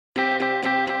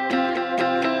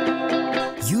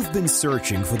You've been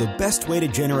searching for the best way to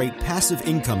generate passive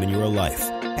income in your life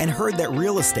and heard that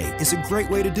real estate is a great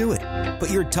way to do it. But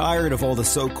you're tired of all the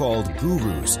so-called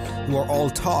gurus who are all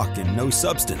talk and no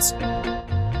substance.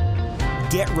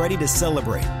 Get ready to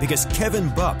celebrate because Kevin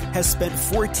Bupp has spent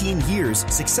 14 years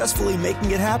successfully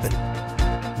making it happen.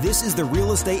 This is the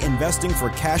Real Estate Investing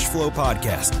for Cash Flow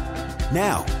podcast.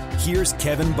 Now, here's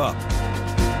Kevin Bupp.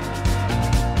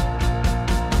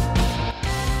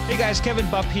 Hey guys, Kevin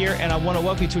Bupp here, and I want to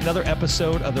welcome you to another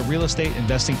episode of the Real Estate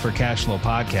Investing for Cash Flow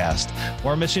podcast.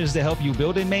 Our mission is to help you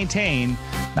build and maintain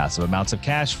massive amounts of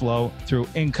cash flow through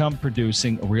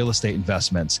income-producing real estate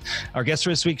investments. Our guest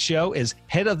for this week's show is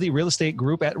head of the real estate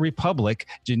group at Republic,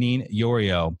 Janine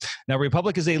Yorio. Now,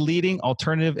 Republic is a leading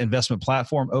alternative investment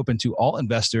platform open to all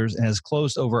investors and has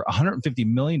closed over $150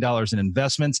 million in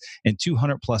investments in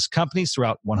 200-plus companies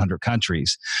throughout 100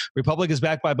 countries. Republic is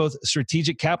backed by both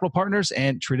strategic capital partners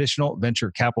and traditional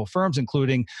venture capital firms,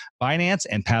 including Binance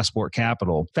and Passport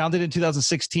Capital. Founded in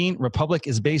 2016, Republic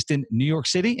is based in New York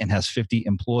City and has 50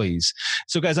 employees.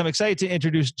 So guys, I'm excited to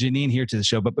introduce Janine here to the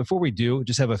show. But before we do,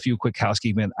 just have a few quick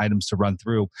housekeeping items to run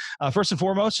through. First and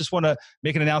foremost, just want to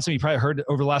make an announcement. You probably heard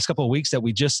over the last couple of weeks that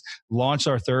we just launched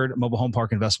our third mobile home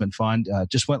park investment fund.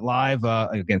 Just went live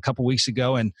again a couple of weeks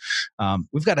ago. And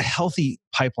we've got a healthy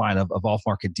pipeline of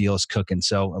off-market deals cooking.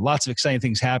 So lots of exciting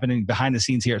things happening behind the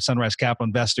scenes here at Sunrise Capital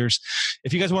Investors.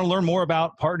 If you guys want to learn more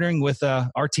about partnering with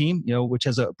our team, which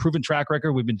has a proven track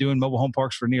record, we've been doing mobile home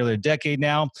parks for nearly a decade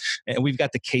now, and we've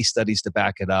got the case studies to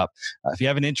back it up. If you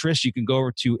have an interest, you can go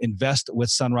over to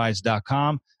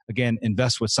investwithsunrise.com. Again,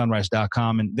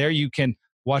 investwithsunrise.com. And there you can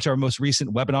watch our most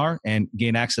recent webinar and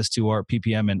gain access to our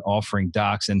PPM and offering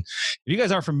docs. And if you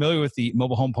guys aren't familiar with the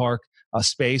mobile home park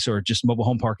space or just mobile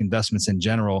home park investments in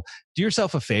general, do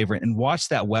yourself a favor and watch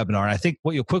that webinar. And I think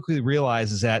what you'll quickly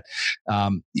realize is that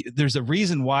there's a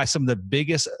reason why some of the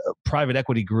biggest private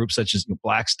equity groups such as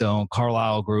Blackstone,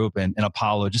 Carlyle Group, and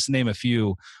Apollo, just to name a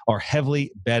few, are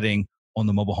heavily betting on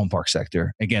the mobile home park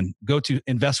sector. Again, go to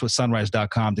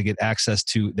investwithsunrise.com to get access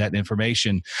to that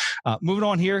information. Moving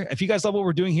on here, if you guys love what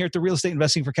we're doing here at the Real Estate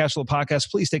Investing for Cash Flow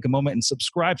podcast, please take a moment and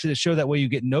subscribe to the show. That way you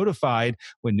get notified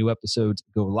when new episodes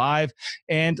go live.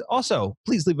 And also,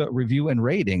 please leave a review and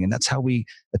rating. And that's how we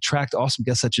attract awesome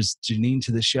guests such as Janine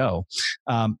to the show.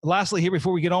 Lastly, here,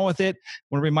 before we get on with it, I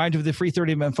want to remind you of the free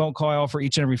 30-minute phone call I offer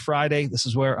each and every Friday. This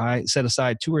is where I set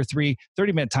aside 2 or 3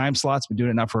 30-minute time slots. Been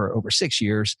doing it now for over 6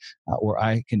 years. Where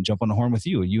I can jump on the horn with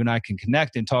you. You and I can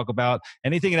connect and talk about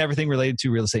anything and everything related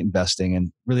to real estate investing.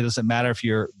 And really doesn't matter if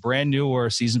you're brand new or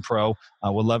a seasoned pro.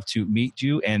 We'd love to meet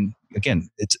you. And again,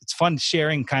 it's fun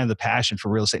sharing kind of the passion for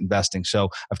real estate investing. So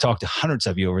I've talked to hundreds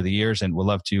of you over the years and would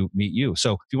love to meet you.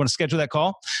 So if you want to schedule that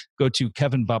call, go to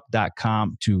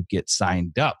kevinbupp.com to get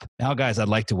signed up. Now, guys, I'd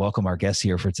like to welcome our guest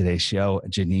here for today's show,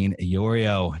 Janine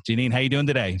Yorio. Janine, how you doing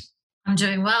today? I'm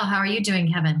doing well. How are you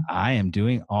doing, Kevin? I am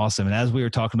doing awesome. And as we were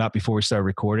talking about before we started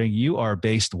recording, you are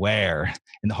based where?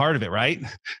 In the heart of it, right?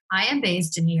 I am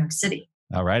based in New York City.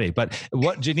 All righty. But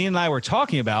what Janine and I were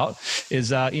talking about is,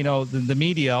 the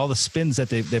media, all the spins that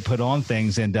they put on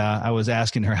things. And I was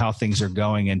asking her how things are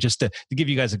going. And just to give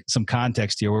you guys some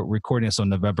context here, we're recording this on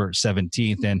November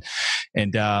 17th.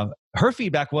 And her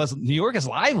feedback was New York is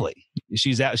lively. She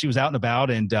was out and about,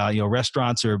 and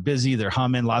restaurants are busy. They're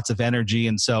humming, lots of energy.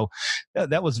 And so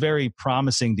that was very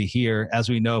promising to hear. As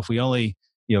we know, if we only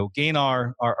gain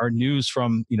our news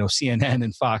from CNN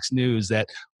and Fox News, that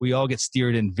we all get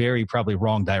steered in very probably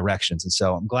wrong directions. And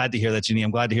so I'm glad to hear that, Janine.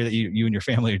 I'm glad to hear that you and your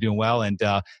family are doing well, and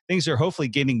things are hopefully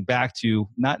getting back to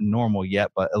not normal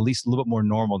yet, but at least a little bit more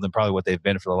normal than probably what they've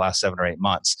been for the last 7 or 8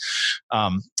 months.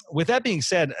 With that being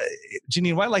said,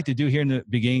 Janine, what I'd like to do here in the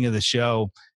beginning of the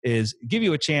show is give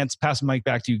you a chance, pass the mic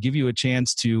back to you, give you a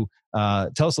chance to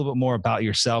tell us a little bit more about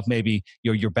yourself, maybe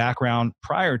your background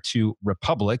prior to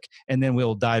Republic, and then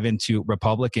we'll dive into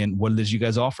Republic and what it is you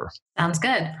guys offer. Sounds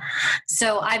good.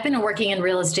 So I've been working in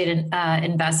real estate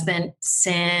investment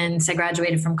since I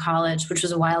graduated from college, which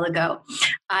was a while ago.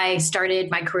 I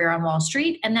started my career on Wall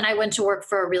Street, and then I went to work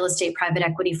for a real estate private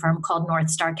equity firm called North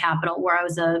Star Capital, where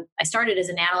I started as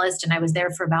an analyst, and I was there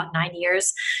for about 9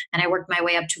 years, and I worked my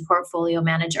way up to portfolio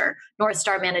manager. North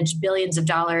Star managed billions of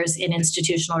dollars in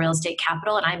institutional real estate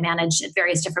capital, and I managed at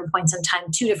various different points in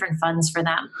time 2 different funds for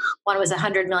them. One was a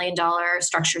 $100 million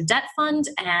structured debt fund,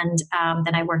 and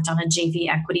then I worked on a JV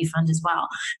equity fund as well.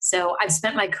 So I've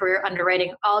spent my career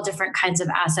underwriting all different kinds of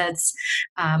assets.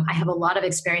 I have a lot of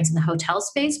experience in the hotel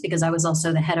space because I was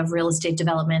also the head of real estate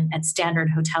development at Standard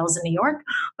Hotels in New York.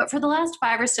 But for the last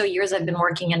 5 or so years, I've been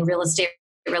working in real estate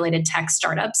related tech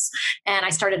startups. And I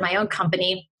started my own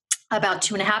company about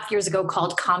 2.5 years ago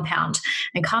called Compound.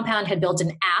 And Compound had built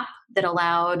an app that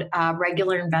allowed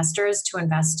regular investors to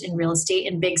invest in real estate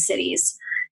in big cities.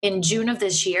 In June of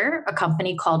this year, a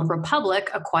company called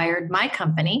Republic acquired my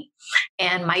company,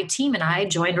 and my team and I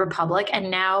joined Republic.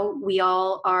 And now we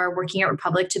all are working at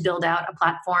Republic to build out a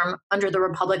platform under the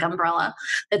Republic umbrella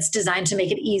that's designed to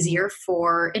make it easier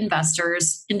for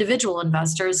investors, individual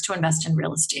investors, to invest in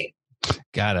real estate.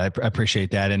 Got it. I appreciate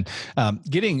that. And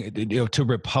getting to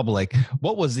Republic,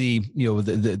 what was the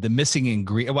missing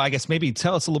ingredient? Well, I guess maybe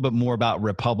tell us a little bit more about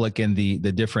Republic and the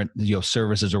different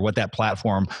services or what that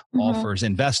platform offers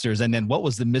investors, and then what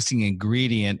was the missing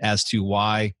ingredient as to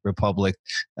why Republic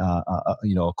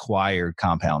acquired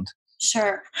Compound.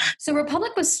 Sure. So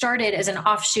Republic was started as an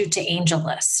offshoot to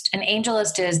AngelList. And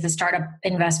AngelList is the startup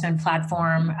investment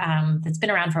platform that's been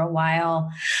around for a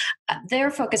while. They're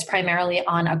focused primarily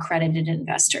on accredited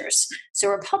investors. So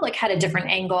Republic had a different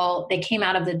angle. They came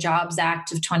out of the Jobs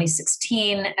Act of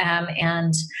 2016,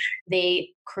 and they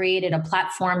created a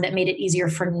platform that made it easier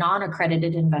for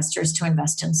non-accredited investors to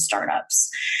invest in startups.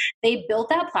 They built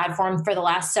that platform for the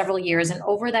last several years, and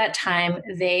over that time,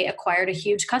 they acquired a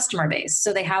huge customer base.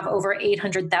 So they have over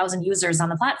 800,000 users on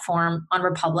the platform on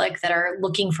Republic that are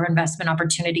looking for investment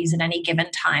opportunities at any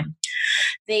given time.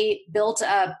 They built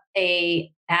up a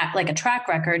track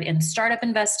record in startup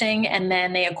investing, and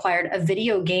then they acquired a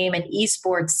video game and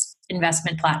esports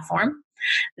investment platform.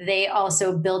 They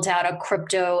also built out a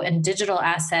crypto and digital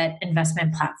asset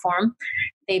investment platform.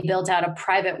 They built out a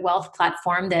private wealth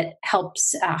platform that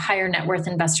helps higher net worth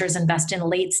investors invest in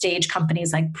late stage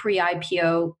companies like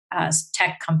pre-IPO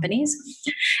tech companies.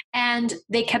 And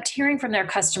they kept hearing from their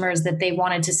customers that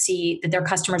their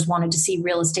customers wanted to see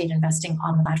real estate investing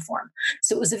on the platform.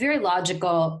 So it was a very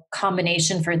logical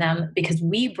combination for them, because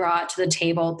we brought to the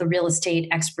table the real estate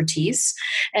expertise,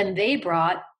 and they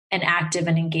brought an active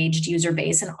and engaged user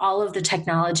base and all of the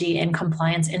technology and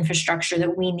compliance infrastructure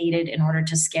that we needed in order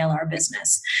to scale our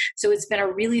business. So it's been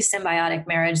a really symbiotic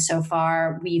marriage so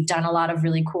far. We've done a lot of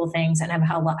really cool things and have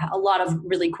a lot of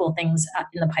really cool things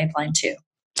in the pipeline too.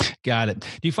 Got it.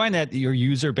 Do you find that your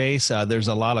user base, there's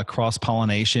a lot of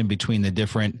cross-pollination between the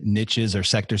different niches or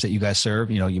sectors that you guys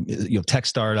serve? You have tech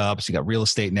startups, you got real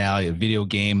estate now, you have video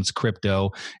games,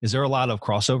 crypto. Is there a lot of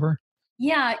crossover?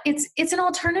 Yeah, it's an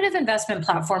alternative investment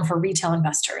platform for retail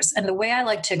investors. And the way I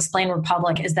like to explain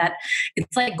Republic is that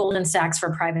it's like Goldman Sachs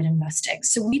for private investing.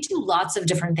 So we do lots of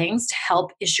different things to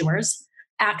help issuers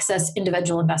access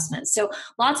individual investments. So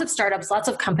lots of startups, lots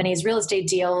of companies, real estate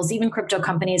deals, even crypto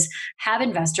companies have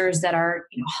investors that are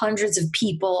hundreds of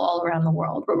people all around the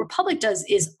world. What Republic does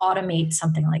is automate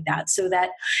something like that so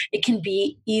that it can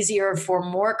be easier for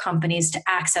more companies to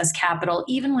access capital,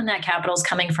 even when that capital is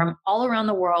coming from all around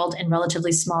the world in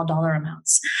relatively small dollar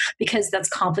amounts. Because that's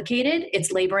complicated,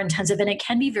 it's labor intensive, and it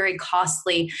can be very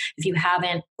costly if you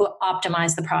haven't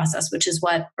optimized the process, which is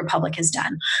what Republic has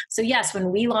done. So yes, when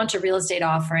we launch a real estate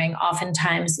offering,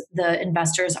 oftentimes the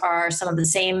investors are some of the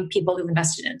same people who've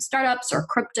invested in startups or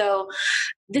crypto.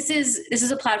 This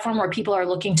is a platform where people are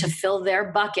looking to fill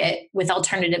their bucket with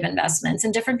alternative investments,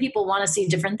 and different people want to see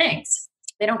different things.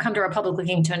 They don't come to Republic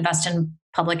looking to invest in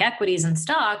public equities and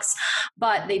stocks,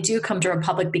 but they do come to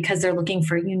Republic because they're looking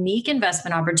for unique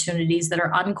investment opportunities that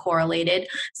are uncorrelated,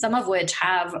 some of which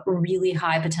have really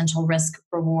high potential risk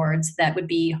rewards that would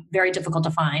be very difficult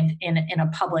to find in a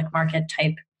public market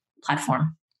type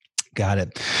platform. Got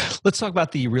it. Let's talk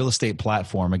about the real estate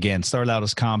platform. Again, started out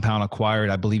as Compound, acquired,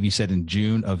 I believe you said in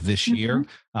June of this year,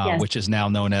 Yes. which is now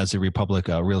known as the Republic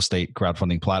Real Estate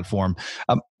Crowdfunding Platform.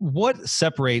 What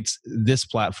separates this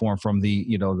platform from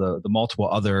the multiple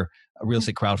other real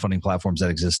estate crowdfunding platforms that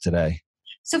exist today?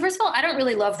 So first of all, I don't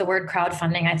really love the word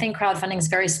crowdfunding. I think crowdfunding is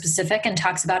very specific and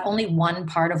talks about only one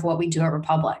part of what we do at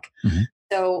Republic.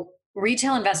 So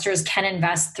retail investors can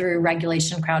invest through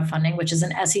regulation crowdfunding, which is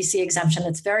an SEC exemption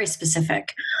that's very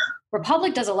specific.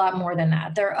 Republic does a lot more than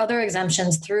that. There are other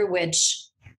exemptions through which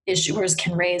issuers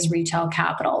can raise retail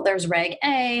capital. There's Reg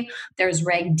A, there's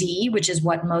Reg D, which is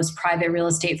what most private real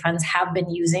estate funds have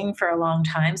been using for a long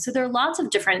time. So there are lots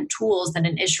of different tools that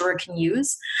an issuer can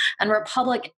use, and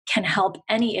Republic can help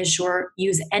any issuer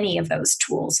use any of those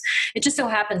tools. It just so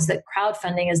happens that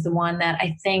crowdfunding is the one that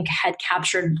I think had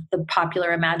captured the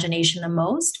popular imagination the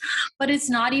most, but it's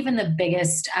not even the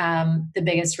biggest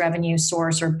revenue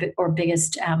source or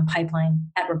biggest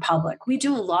pipeline at Republic. We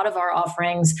do a lot of our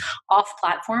offerings off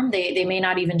platform. They may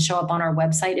not even show up on our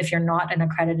website if you're not an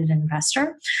accredited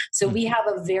investor. So we have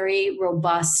a very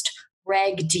robust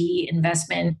Reg D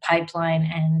investment pipeline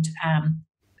and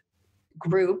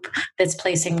group that's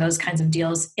placing those kinds of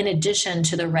deals in addition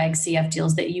to the Reg CF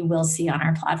deals that you will see on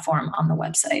our platform on the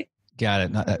website.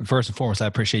 Got it. First and foremost, I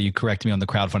appreciate you correcting me on the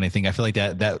crowdfunding thing. I feel like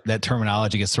that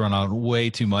terminology gets thrown on way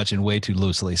too much and way too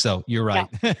loosely. So you're right.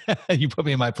 Yeah. You put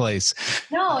me in my place.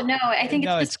 No, I think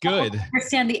it's good to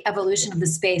understand the evolution of the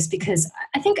space, because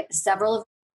I think several of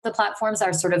the platforms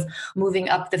are sort of moving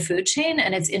up the food chain,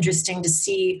 and it's interesting to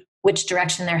see which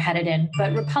direction they're headed in.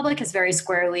 But Republic is very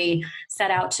squarely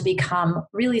set out to become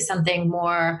really something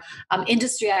more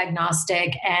industry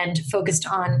agnostic and focused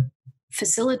on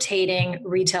facilitating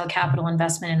retail capital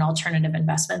investment and alternative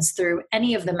investments through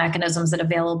any of the mechanisms that are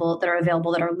available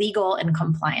that are legal and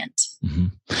compliant. Mm-hmm.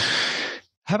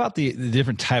 How about the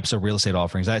different types of real estate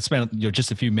offerings? I spent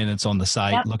just a few minutes on the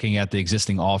site looking at the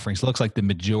existing offerings. It looks like the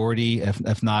majority,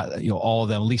 if not all of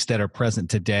them, at least that are present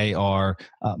today, are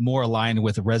more aligned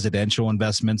with residential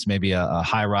investments, maybe a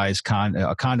high-rise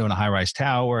a condo in a high-rise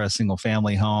tower, a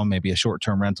single-family home, maybe a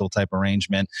short-term rental type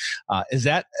arrangement. Is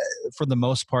that, for the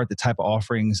most part, the type of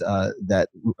offerings that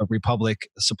Republic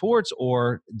supports,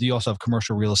 or do you also have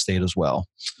commercial real estate as well?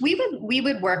 We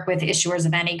would work with issuers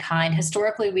of any kind.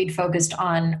 Historically, we'd focused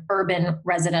on urban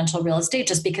residential real estate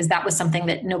just because that was something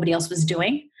that nobody else was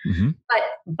doing. Mm-hmm.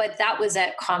 But that was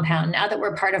at Compound. Now that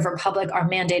we're part of Republic, our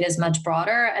mandate is much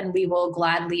broader, and we will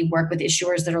gladly work with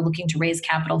issuers that are looking to raise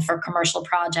capital for commercial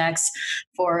projects,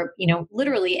 for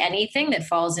literally anything that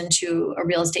falls into a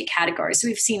real estate category. So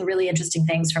we've seen really interesting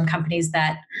things from companies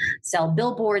that sell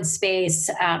billboard space,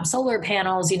 solar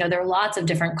panels. There are lots of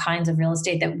different kinds of real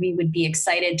estate that we would be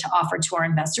excited to offer to our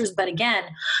investors. But again,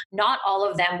 not all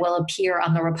of them will appear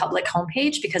on the Republic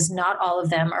homepage because not all of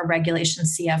them are Regulation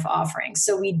CF offerings.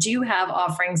 So we do have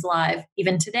offerings live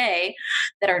even today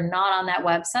that are not on that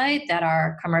website, that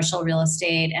are commercial real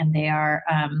estate, and they are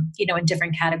in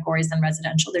different categories than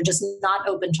residential. They're just not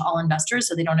open to all investors,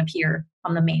 so they don't appear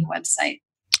on the main website.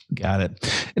 Got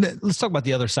it. And let's talk about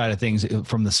the other side of things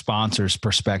from the sponsor's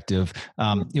perspective.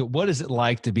 What is it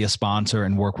like to be a sponsor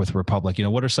and work with Republic?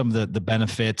 What are some of the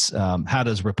benefits? How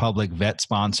does Republic vet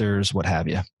sponsors? What have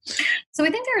you? So I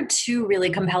think there are two really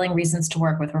compelling reasons to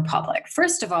work with Republic.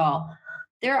 First of all,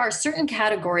 there are certain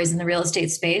categories in the real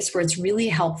estate space where it's really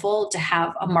helpful to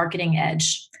have a marketing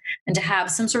edge and to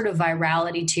have some sort of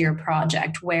virality to your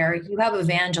project, where you have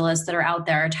evangelists that are out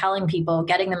there telling people,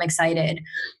 getting them excited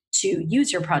to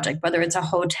use your project, whether it's a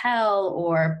hotel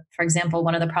or, for example,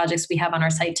 one of the projects we have on our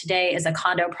site today is a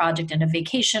condo project in a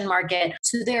vacation market.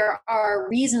 So there are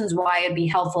reasons why it'd be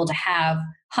helpful to have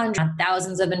hundreds,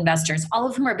 thousands of investors, all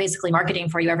of whom are basically marketing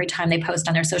for you every time they post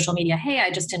on their social media, hey,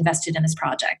 I just invested in this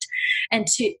project. And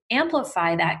to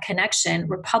amplify that connection,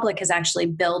 Republic has actually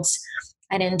built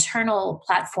an internal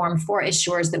platform for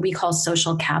issuers that we call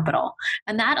social capital.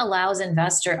 And that allows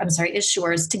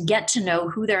issuers to get to know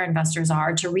who their investors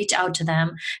are, to reach out to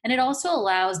them. And it also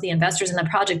allows the investors in the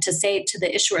project to say to the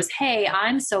issuers, hey,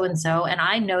 I'm so-and-so, and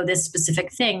I know this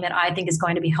specific thing that I think is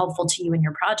going to be helpful to you in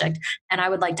your project, and I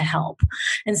would like to help.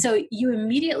 And so you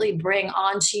immediately bring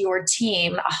onto your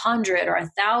team 100 or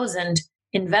 1,000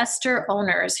 investor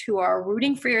owners who are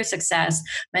rooting for your success,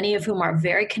 many of whom are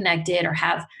very connected or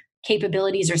have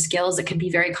capabilities or skills that could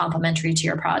be very complementary to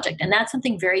your project. And that's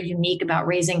something very unique about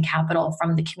raising capital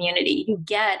from the community. You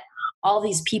get all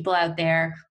these people out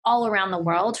there all around the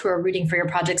world who are rooting for your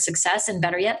project's success, and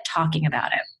better yet, talking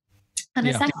about it. And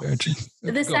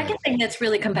the second thing that's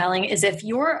really compelling is if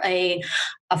you're a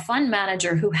fund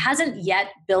manager who hasn't yet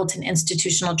built an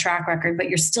institutional track record, but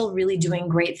you're still really doing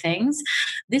great things,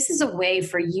 this is a way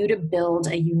for you to build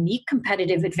a unique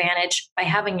competitive advantage by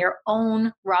having your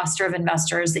own roster of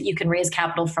investors that you can raise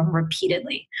capital from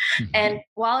repeatedly. Mm-hmm. And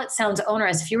while it sounds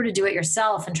onerous, if you were to do it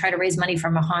yourself and try to raise money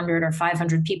from 100 or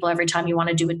 500 people every time you want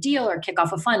to do a deal or kick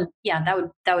off a fund,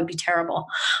 that would be terrible.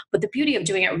 But the beauty of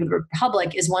doing it with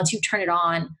Republic is once you turn it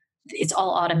on, it's all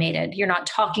automated. You're not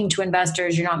talking to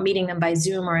investors. You're not meeting them by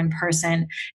Zoom or in person.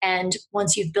 And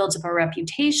once you've built up a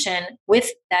reputation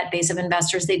with that base of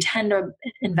investors, they tend to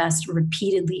invest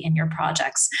repeatedly in your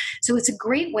projects. So it's a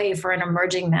great way for an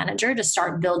emerging manager to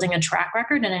start building a track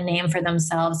record and a name for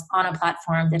themselves on a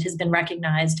platform that has been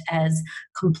recognized as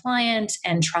compliant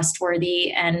and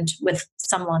trustworthy and with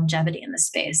some longevity in the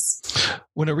space.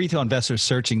 When a retail investor is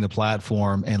searching the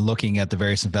platform and looking at the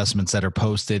various investments that are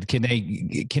posted, can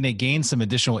they gain some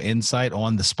additional insight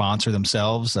on the sponsor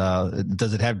themselves?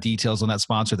 Does it have details on that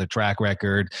sponsor, their track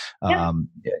record,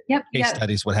 case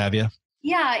studies, what have you?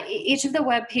 Yeah, each of the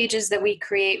web pages that we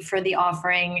create for the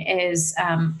offering is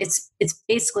it's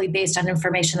basically based on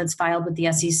information that's filed with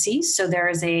the SEC. So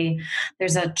there's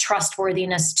a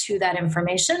trustworthiness to that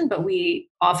information, but we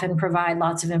often provide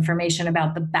lots of information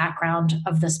about the background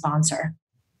of the sponsor.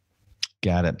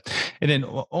 Got it. And then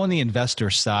on the investor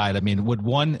side, I mean, would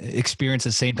one experience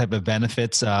the same type of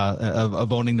benefits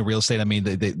of owning the real estate? I mean,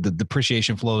 the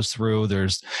depreciation flows through.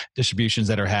 There's distributions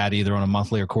that are had either on a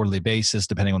monthly or quarterly basis,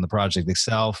 depending on the project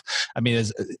itself. I mean,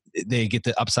 they get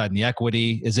the upside in the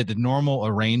equity. Is it the normal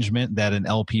arrangement that an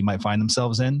LP might find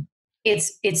themselves in?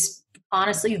 It's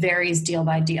honestly varies deal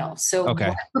by deal. So Okay.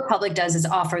 what Republic does is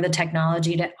offer the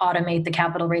technology to automate the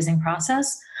capital raising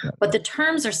process, but the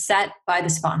terms are set by the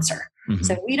sponsor. Mm-hmm.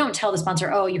 So we don't tell the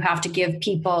sponsor, oh, you have to give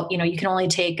people, you can only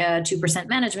take a 2%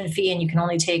 management fee and you can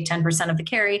only take 10% of the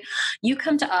carry. You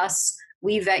come to us,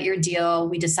 we vet your deal,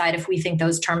 we decide if we think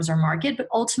those terms are market, but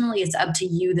ultimately it's up to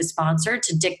you, the sponsor,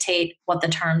 to dictate what the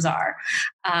terms are.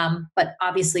 But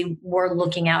obviously we're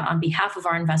looking out on behalf of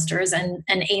our investors and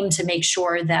aim to make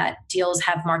sure that deals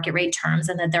have market rate terms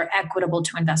and that they're equitable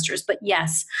to investors. But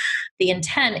yes, the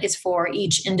intent is for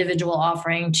each individual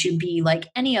offering to be like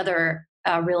any other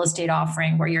real estate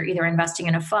offering, where you're either investing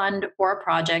in a fund or a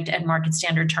project at market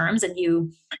standard terms, and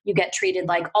you get treated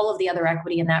like all of the other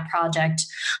equity in that project,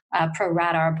 pro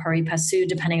rata or pari passu,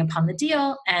 depending upon the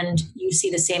deal, and you see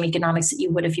the same economics that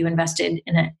you would if you invested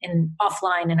in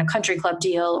offline in a country club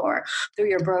deal or through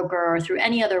your broker or through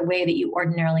any other way that you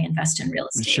ordinarily invest in real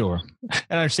estate. Sure, and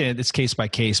I understand it's case by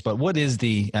case, but what is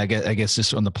I guess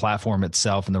just on the platform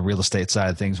itself and the real estate side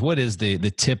of things, what is the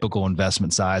typical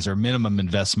investment size or minimum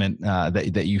investment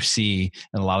that you see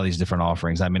in a lot of these different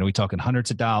offerings? I mean, are we talking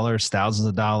hundreds of dollars, thousands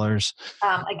of dollars?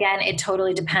 Again, it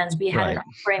totally depends. We had an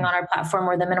offering on our platform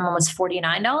where the minimum was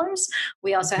 $49.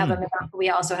 We also have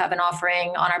an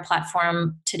offering on our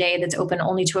platform today that's open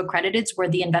only to accrediteds, where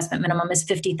the investment minimum is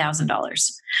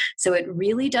 $50,000. So it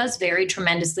really does vary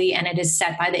tremendously, and it is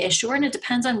set by the issuer, and it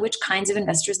depends on which kinds of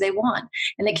investors they want.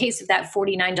 In the case of that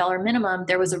 $49 minimum,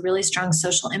 there was a really strong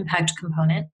social impact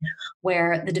component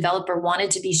where the developer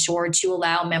wanted to be sure to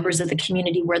allow members of the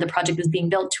community where the project was being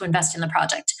built to invest in the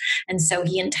project. And so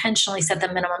he intentionally set the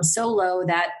minimum so low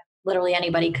that literally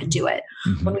anybody could do it.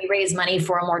 Mm-hmm. When we raise money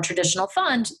for a more traditional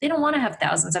fund, they don't want to have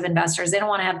thousands of investors. They don't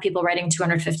want to have people writing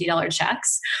 $250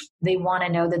 checks. They want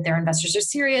to know that their investors are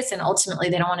serious, and ultimately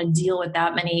they don't want to deal with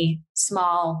that many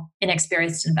small,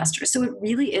 inexperienced investors. So it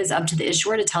really is up to the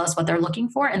issuer to tell us what they're looking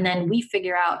for, and then we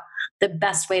figure out the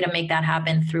best way to make that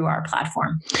happen through our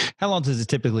platform. How long does it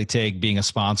typically take being a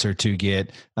sponsor to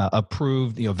get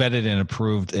approved, vetted and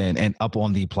approved and up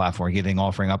on the platform, getting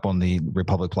offering up on the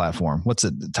Republic platform? What's the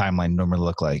timeline normally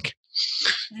look like?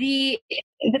 The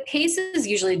pace is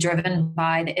usually driven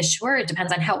by the issuer. It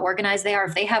depends on how organized they are.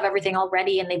 If they have everything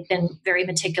already and they've been very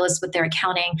meticulous with their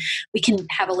accounting, we can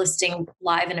have a listing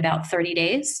live in about 30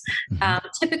 days. Mm-hmm.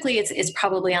 Typically, it's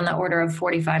probably on the order of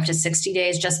 45 to 60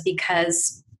 days, just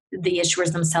because the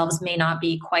issuers themselves may not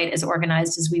be quite as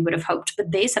organized as we would have hoped,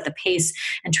 but they set the pace.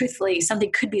 And truthfully,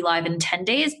 something could be live in 10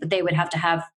 days, but they would have to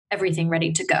have everything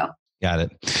ready to go. Got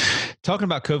it. Talking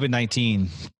about COVID-19,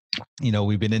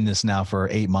 we've been in this now for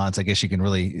 8 months. I guess you can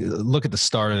really look at the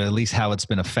start and at least how it's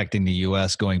been affecting the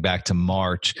U.S. going back to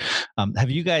March.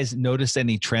 Have you guys noticed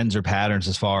any trends or patterns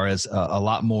as far as a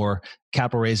lot more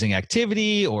capital raising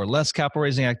activity or less capital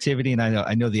raising activity? And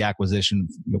I know the acquisition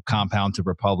compound to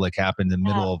Republic happened in the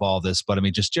middle of all this, but I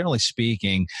mean, just generally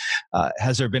speaking,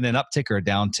 has there been an uptick or a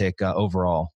downtick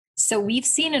overall? So we've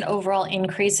seen an overall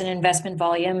increase in investment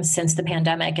volume since the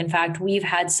pandemic. In fact, we've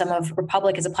had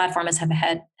Republic as a platform has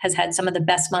had some of the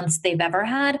best months they've ever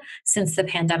had since the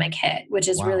pandemic hit, which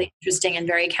is really interesting and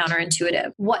very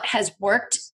counterintuitive. What has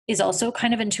worked is also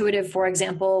kind of intuitive. For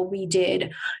example, we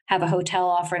did have a hotel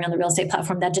offering on the real estate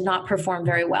platform that did not perform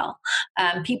very well.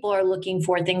 People are looking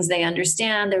for things they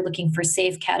understand. They're looking for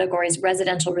safe categories.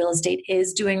 Residential real estate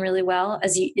is doing really well,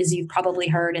 as you've probably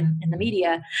heard in the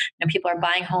media. People are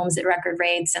buying homes at record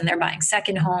rates, and they're buying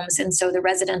second homes. And so the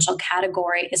residential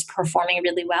category is performing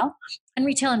really well. And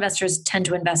retail investors tend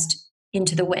to invest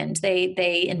into the wind.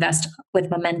 They invest with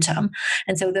momentum.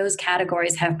 And so those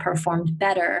categories have performed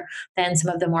better than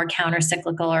some of the more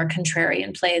counter-cyclical or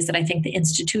contrarian plays that I think the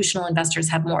institutional investors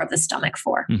have more of the stomach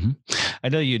for. Mm-hmm. I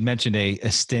know you'd mentioned a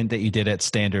stint that you did at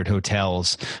Standard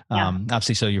Hotels.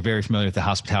 Obviously, so you're very familiar with the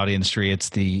hospitality industry. It's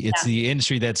the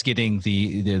industry that's getting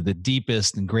the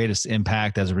deepest and greatest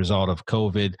impact as a result of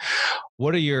COVID.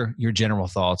 What are your general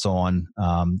thoughts on,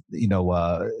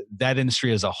 that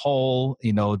industry as a whole?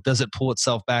 Does it pull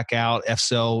itself back out? If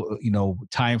so,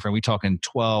 time frame, we talking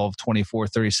 12, 24,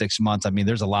 36 months? I mean,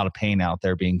 there's a lot of pain out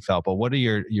there being felt, but what are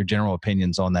your general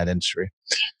opinions on that industry?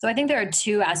 So I think there are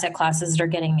two asset classes that are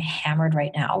getting hammered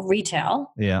right now.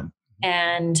 Retail. Yeah.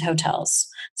 and hotels.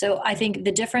 So I think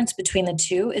the difference between the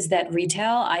two is that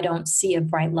retail, I don't see a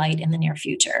bright light in the near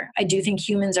future. I do think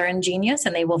humans are ingenious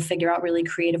and they will figure out really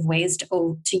creative ways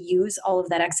to use all of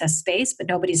that excess space, but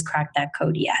nobody's cracked that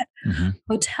code yet. Mm-hmm.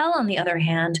 Hotel, on the other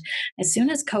hand, as soon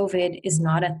as COVID is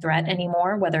not a threat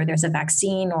anymore, whether there's a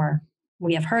vaccine or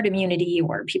we have herd immunity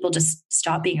or people just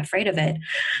stop being afraid of it,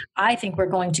 I think we're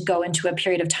going to go into a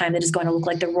period of time that is going to look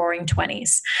like the roaring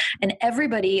 20s. And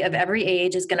everybody of every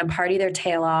age is going to party their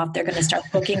tail off. They're going to start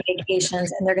booking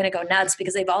vacations and they're going to go nuts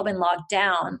because they've all been locked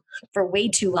down for way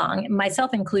too long,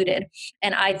 myself included.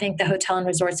 And I think the hotel and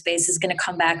resort space is going to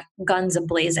come back guns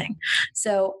a-blazing.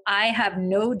 So I have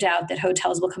no doubt that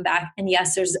hotels will come back. And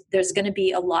yes, there's going to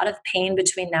be a lot of pain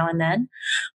between now and then.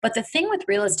 But the thing with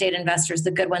real estate investors,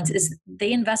 the good ones, is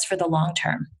they invest for the long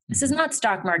term. This is not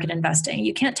stock market investing.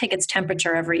 You can't take its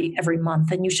temperature every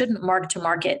month, and you shouldn't mark to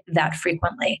market that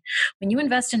frequently. When you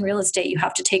invest in real estate, you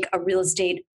have to take a real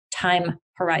estate time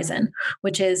horizon,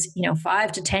 which is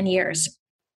 5 to 10 years.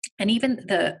 And even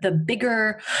the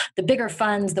bigger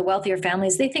funds, the wealthier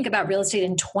families, they think about real estate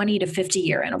in 20 to 50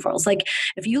 year intervals. Like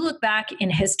if you look back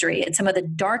in history at some of the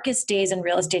darkest days in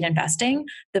real estate investing,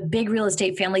 the big real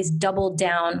estate families doubled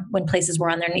down when places were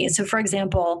on their knees. So for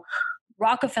example,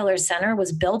 Rockefeller Center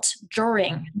was built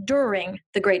during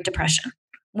the Great Depression,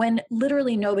 when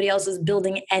literally nobody else was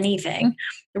building anything.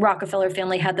 The Rockefeller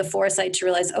family had the foresight to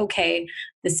realize, okay,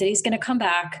 the city's going to come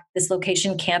back. This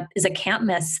location is a can't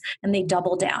miss, and they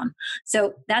double down.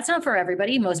 So that's not for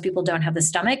everybody. Most people don't have the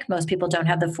stomach. Most people don't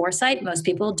have the foresight. Most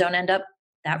people don't end up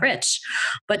that rich.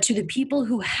 But to the people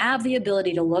who have the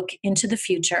ability to look into the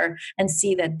future and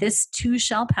see that this too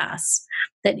shall pass,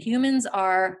 that humans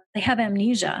they have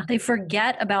amnesia. They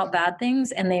forget about bad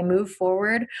things and they move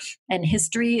forward. And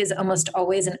history is almost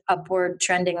always an upward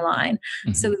trending line.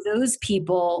 Mm-hmm. So those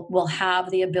people will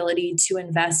have the ability to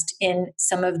invest in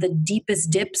some of the deepest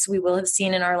dips we will have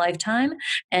seen in our lifetime.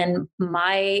 And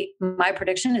my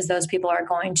prediction is those people are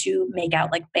going to make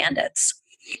out like bandits.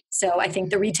 So I think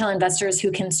the retail investors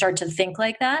who can start to think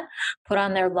like that, put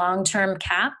on their long-term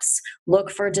caps,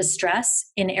 look for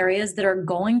distress in areas that are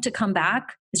going to come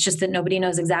back. It's just that nobody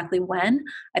knows exactly when.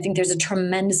 I think there's a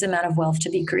tremendous amount of wealth to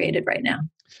be created right now.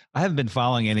 I haven't been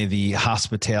following any of the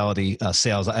hospitality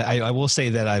sales. I will say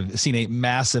that I've seen a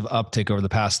massive uptick over the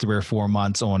past 3 or 4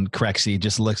 months on Crexy,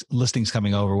 just listings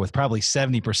coming over, with probably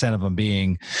 70% of them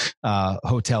being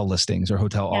hotel listings or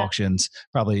hotel auctions,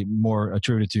 probably more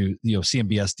attributed to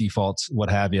CMBS defaults, what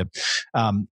have you.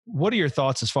 What are your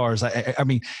thoughts as far as, I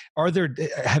mean,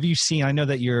 have you seen, I know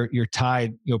that you're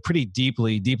tied, pretty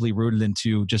deeply rooted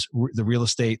into just the real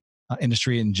estate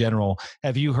industry in general.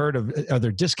 Have you heard of, are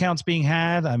there discounts being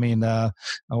had? I mean,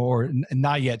 or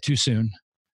not yet, too soon?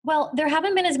 Well, there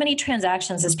haven't been as many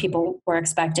transactions as people were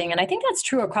expecting. And I think that's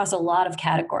true across a lot of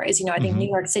categories. I think New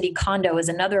York City condo is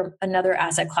another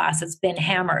asset class that's been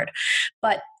hammered.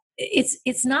 But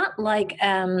it's not like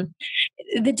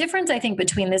the difference, I think,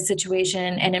 between this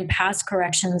situation and in past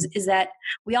corrections is that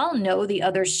we all know the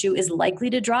other shoe is likely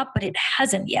to drop, but it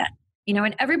hasn't yet.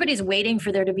 And everybody's waiting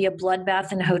for there to be a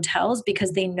bloodbath in hotels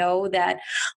because they know that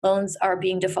loans are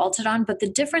being defaulted on. But the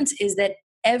difference is that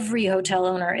every hotel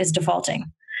owner is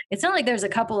defaulting. It's not like there's a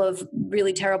couple of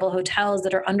really terrible hotels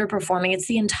that are underperforming. It's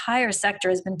the entire sector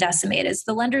has been decimated.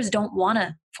 So the lenders don't want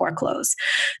to foreclose.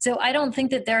 So I don't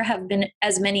think that there have been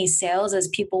as many sales as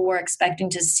people were expecting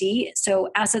to see. So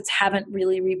assets haven't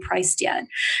really repriced yet.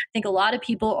 I think a lot of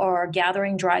people are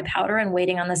gathering dry powder and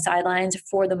waiting on the sidelines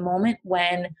for the moment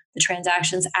when the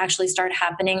transactions actually start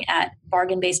happening at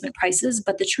bargain basement prices.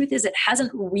 But the truth is it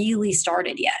hasn't really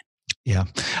started yet. Yeah,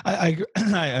 I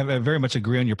very much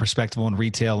agree on your perspective on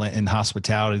retail and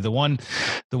hospitality. The one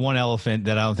elephant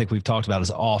that I don't think we've talked about is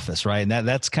office, right? And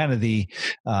that's kind of the,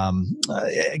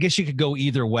 I guess you could go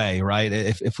either way, right?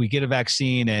 If we get a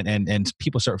vaccine and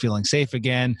people start feeling safe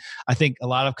again, I think a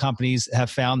lot of companies have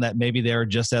found that maybe they're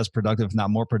just as productive, if not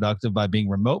more productive, by being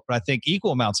remote. But I think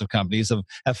equal amounts of companies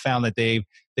have found that they've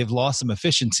lost some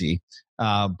efficiency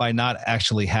by not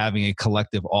actually having a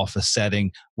collective office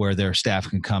setting where their staff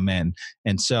can come in.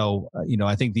 And so,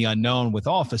 I think the unknown with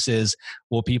office is,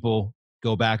 will people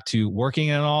go back to working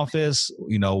in an office?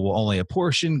 Will only a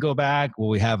portion go back? Will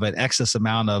we have an excess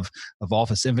amount of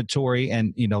office inventory?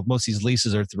 And, most of these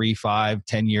leases are 3, 5,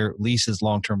 10-year leases,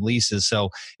 long-term leases. So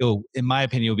in my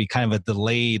opinion, it will be kind of a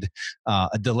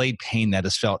delayed pain that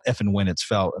is felt if and when it's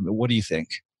felt. I mean, what do you think?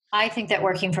 I think that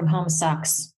working from home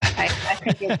sucks. I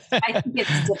think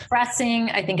it's depressing.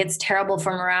 I think it's terrible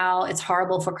for morale. It's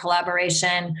horrible for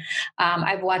collaboration.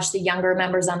 I've watched the younger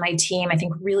members on my team, I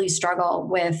think, really struggle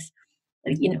with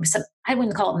I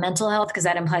wouldn't call it mental health because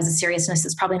that implies a seriousness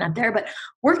that's probably not there, but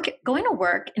going to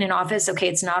work in an office, okay,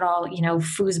 it's not all,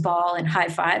 foosball and high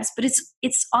fives, but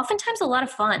it's oftentimes a lot of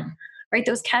fun, right?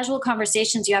 Those casual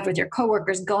conversations you have with your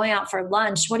coworkers, going out for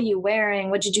lunch, what are you wearing?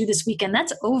 What'd you do this weekend?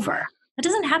 That's over. It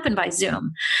doesn't happen by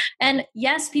Zoom. And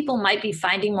yes, people might be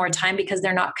finding more time because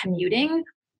they're not commuting,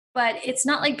 but it's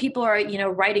not like people are,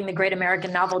 writing the great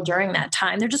American novel during that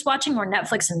time. They're just watching more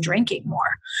Netflix and drinking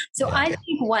more. So I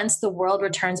think once the world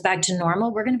returns back to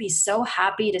normal, we're going to be so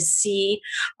happy to see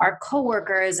our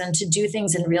coworkers and to do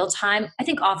things in real time. I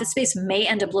think office space may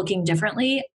end up looking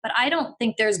differently, but I don't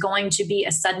think there's going to be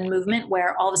a sudden movement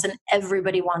where all of a sudden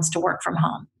everybody wants to work from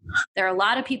home. There are a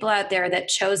lot of people out there that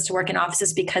chose to work in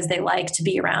offices because they like to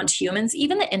be around humans.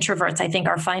 Even the introverts, I think,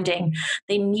 are finding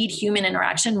they need human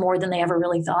interaction more than they ever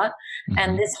really thought. Mm-hmm.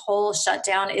 And this whole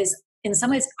shutdown is in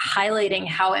some ways highlighting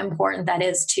how important that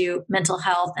is to mental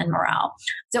health and morale.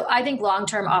 So I think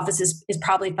long-term office is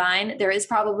probably fine. There is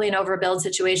probably an overbuild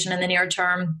situation in the near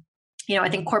term. I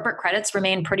think corporate credits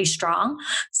remain pretty strong.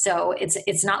 So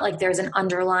it's not like there's an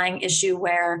underlying issue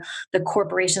where the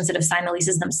corporations that have signed the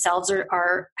leases themselves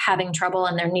are having trouble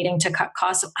and they're needing to cut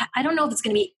costs. So I don't know if it's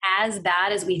going to be as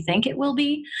bad as we think it will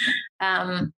be.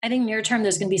 I think near term,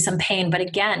 there's going to be some pain. But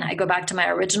again, I go back to my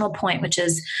original point, which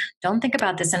is don't think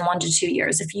about this in 1 to 2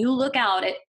 years. If you look out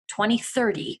at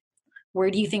 2030, where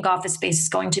do you think office space is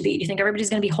going to be? Do you think everybody's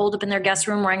going to be holed up in their guest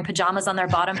room wearing pajamas on their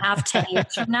bottom half 10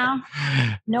 years from now?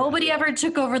 Nobody ever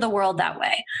took over the world that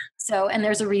way. So, and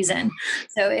there's a reason.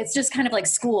 So it's just kind of like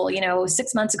school.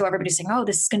 6 months ago, everybody's saying, oh,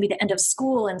 this is going to be the end of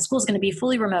school and school's going to be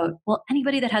fully remote. Well,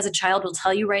 anybody that has a child will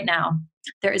tell you right now,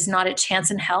 there is not a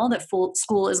chance in hell that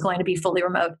school is going to be fully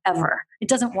remote ever. It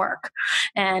doesn't work.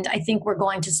 And I think we're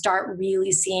going to start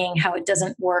really seeing how it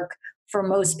doesn't work for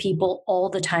most people all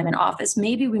the time in office.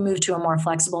 Maybe we move to a more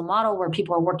flexible model where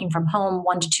people are working from home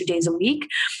 1 to 2 days a week.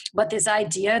 But this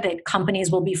idea that companies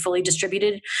will be fully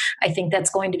distributed, I think that's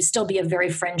going to still be a very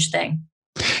fringe thing.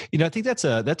 I think that's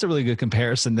a really good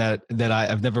comparison that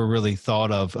I've never really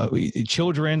thought of.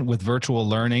 Children with virtual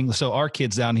learning. So our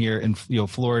kids down here in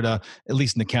Florida, at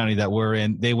least in the county that we're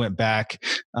in, they went back.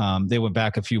 They went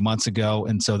back a few months ago,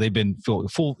 and so they've been full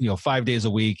 5 days a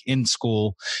week in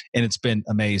school, and it's been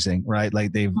amazing, right?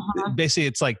 Like they've basically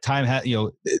it's like time.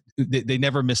 They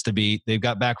never missed a beat. They've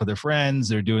got back with their friends.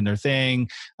 They're doing their thing.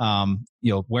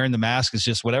 Wearing the mask is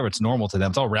just whatever. It's normal to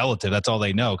them. It's all relative. That's all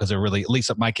they know because they're really, at least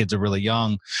my kids are really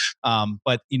young.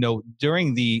 But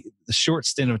during the short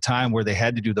stint of time where they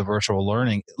had to do the virtual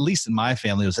learning, at least in my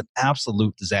family, it was an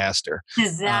absolute disaster.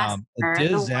 Disaster. A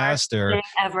disaster. The worst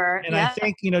thing ever. And I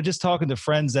think, just talking to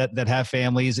friends that have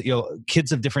families,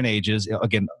 kids of different ages,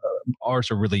 again, ours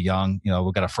are really young.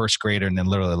 We've got a first grader and then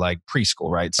literally like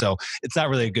preschool, right? So it's not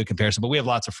really a good comparison, but we have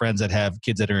lots of friends that have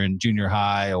kids that are in junior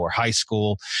high or high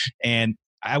school. And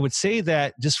I would say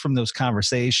that just from those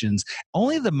conversations,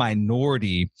 only the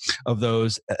minority of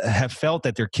those have felt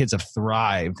that their kids have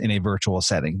thrived in a virtual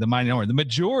setting. The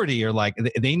majority are like,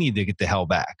 they need to get the hell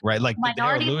back, right? Like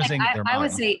minority, they're losing their mind. I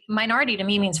would say minority to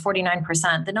me means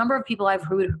 49%. The number of people I've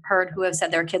heard who have said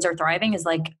their kids are thriving is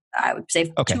like, I would say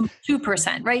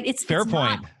 2%, right? It's fair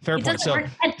point. Fair point.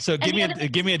 So give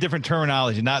me a different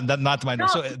terminology, not the minority. No,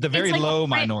 so the very like low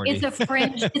minority. It's a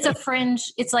fringe. It's a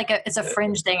fringe. It's a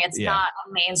fringe thing. It's not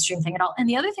a mainstream thing at all. And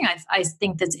the other thing I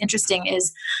think that's interesting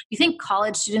is you think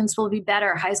college students will be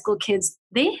better. High school kids,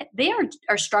 they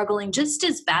are struggling just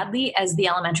as badly as the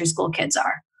elementary school kids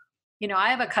are.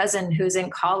 I have a cousin who's in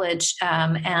college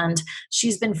and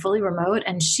she's been fully remote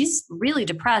and she's really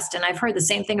depressed. And I've heard the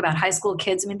same thing about high school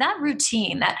kids. I mean, that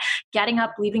routine, that getting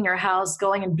up, leaving your house,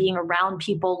 going and being around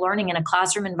people, learning in a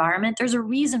classroom environment, there's a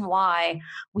reason why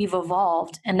we've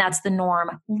evolved. And that's the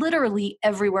norm literally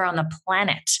everywhere on the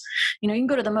planet. You can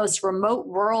go to the most remote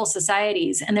rural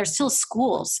societies and there's still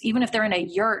schools, even if they're in a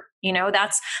yurt.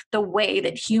 That's the way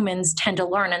that humans tend to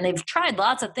learn. And they've tried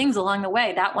lots of things along the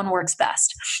way. That one works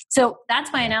best. So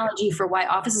that's my analogy for why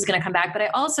office is going to come back. But I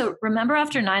also remember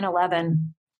after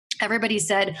 9/11, everybody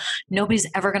said, nobody's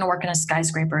ever going to work in a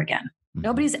skyscraper again.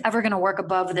 Nobody's ever going to work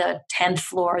above the 10th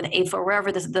floor, the 8th floor,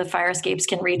 wherever the fire escapes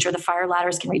can reach or the fire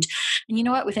ladders can reach. And you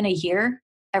know what? Within a year,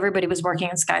 everybody was working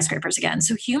in skyscrapers again.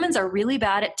 So humans are really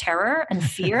bad at terror and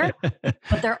fear,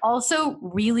 but they're also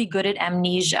really good at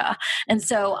amnesia. And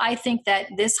so I think that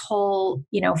this whole,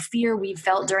 fear we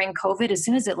felt during COVID, as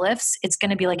soon as it lifts, it's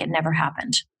going to be like it never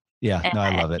happened. Yeah, no,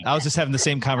 I love it. I was just having the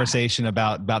same conversation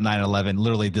about 9/11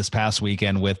 literally this past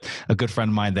weekend with a good friend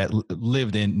of mine that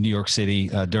lived in New York City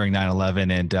during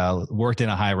 9/11 and worked in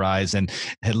a high rise and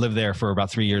had lived there for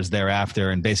about 3 years thereafter.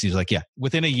 And basically was like, yeah,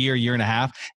 within a year and a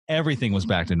half, everything was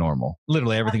back to normal.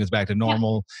 Literally everything was back to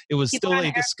normal. It was still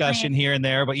a discussion here and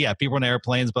there, but yeah, people on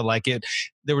airplanes, but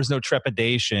there was no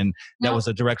trepidation that was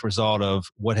a direct result of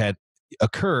what had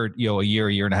occurred, a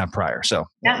year and a half prior. So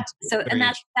yeah. And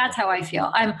that's how I feel.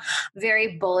 I'm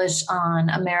very bullish on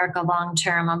America long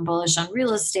term. I'm bullish on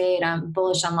real estate. I'm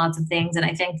bullish on lots of things, and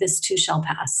I think this too shall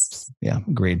pass. Yeah,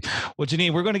 agreed. Well,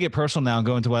 Janine, we're going to get personal now and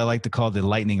go into what I like to call the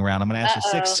lightning round. I'm going to ask you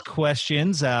 6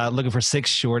 questions, looking for 6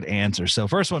 short answers. So,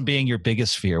 first one being your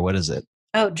biggest fear. What is it?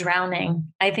 Oh,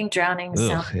 drowning. I think drowning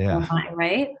sounds horrifying,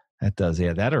 right? That does,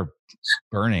 yeah. That or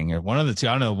burning, or one of the two.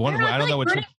 I don't know. I don't know what.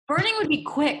 Burning would be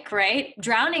quick, right?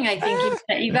 Drowning, I think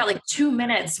you got like 2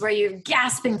 minutes where you're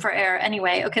gasping for air.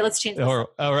 Anyway, okay, let's change this. All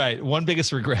right. One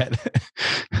biggest regret.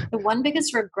 The one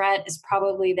biggest regret is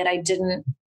probably that I didn't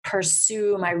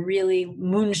pursue my really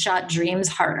moonshot dreams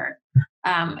harder.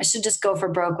 I should just go for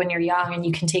broke when you're young and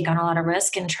you can take on a lot of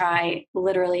risk and try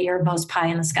literally your most pie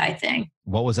in the sky thing.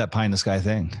 What was that pie in the sky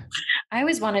thing? I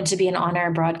always wanted to be an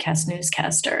on-air broadcast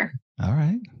newscaster. All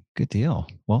right. Good deal.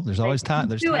 Well, there's always time.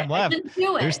 There's time left.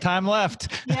 There's time left.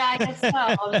 Yeah, I guess so.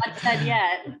 I'm not dead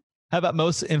yet. How about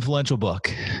most influential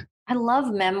book? I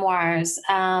love memoirs,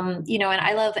 and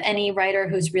I love any writer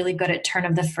who's really good at turn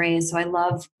of the phrase. So I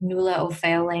love Nuala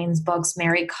O'Feolane's books,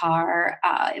 Mary Carr,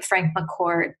 Frank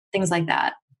McCourt, things like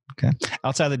that. Okay.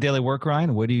 Outside the daily work,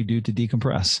 Ryan, what do you do to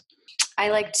decompress? I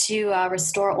like to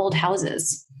restore old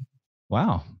houses.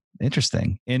 Wow.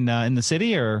 Interesting. In the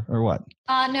city or what?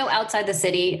 No, outside the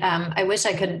city. I wish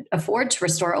I could afford to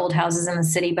restore old houses in the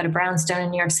city, but a brownstone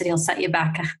in New York City will set you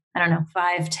back, I don't know,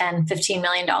 $5, $10, $15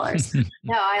 million.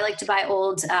 No, I like to buy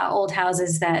old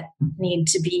houses that need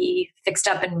to be fixed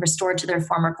up and restored to their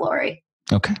former glory.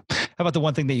 Okay. How about the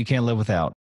one thing that you can't live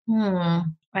without? I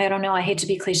don't know. I hate to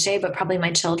be cliche, but probably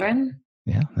my children.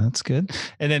 Yeah, that's good.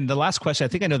 And then the last question, I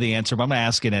think I know the answer, but I'm going to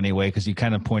ask it anyway, because you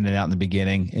kind of pointed out in the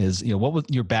beginning is, what would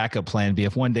your backup plan be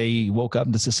if one day you woke up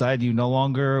and decided you no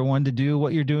longer wanted to do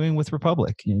what you're doing with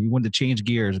Republic? You wanted to change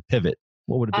gears, pivot.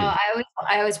 What would it be?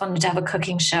 I always wanted to have a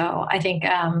cooking show. I think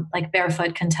like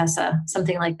Barefoot Contessa,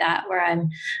 something like that, where I'm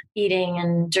eating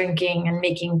and drinking and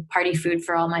making party food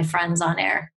for all my friends on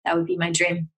air. That would be my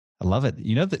dream. I love it.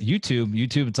 That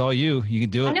YouTube, it's all you. You can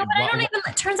do it. I know, but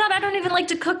it turns out I don't even like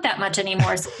to cook that much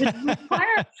anymore. So it would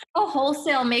require a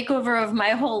wholesale makeover of my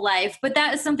whole life. But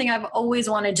that is something I've always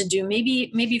wanted to do,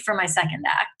 maybe for my second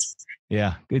act.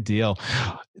 Yeah, good deal.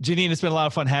 Janine, it's been a lot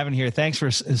of fun having you here. Thanks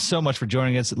so much for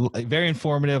joining us. Very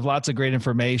informative, lots of great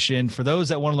information. For those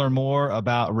that want to learn more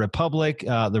about Republic,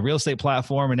 the real estate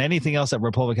platform, and anything else that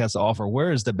Republic has to offer,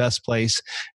 where is the best place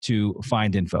to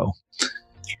find info?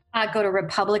 Go to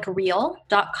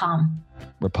republicreal.com.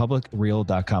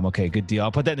 republicreal.com. Okay, good deal.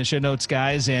 I'll put that in the show notes,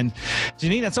 guys. And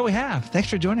Janine, that's all we have. Thanks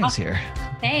for joining us here.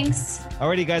 Thanks.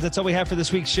 Alrighty, guys, that's all we have for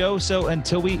this week's show. So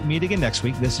until we meet again next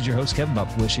week, this is your host, Kevin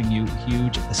Bupp, wishing you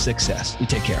huge success. You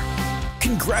take care.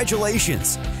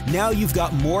 Congratulations! Now you've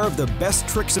got more of the best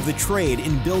tricks of the trade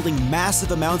in building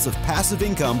massive amounts of passive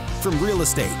income from real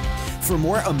estate. For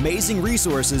more amazing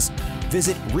resources,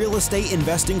 visit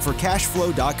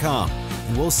realestateinvestingforcashflow.com.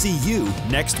 And we'll see you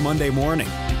next Monday morning.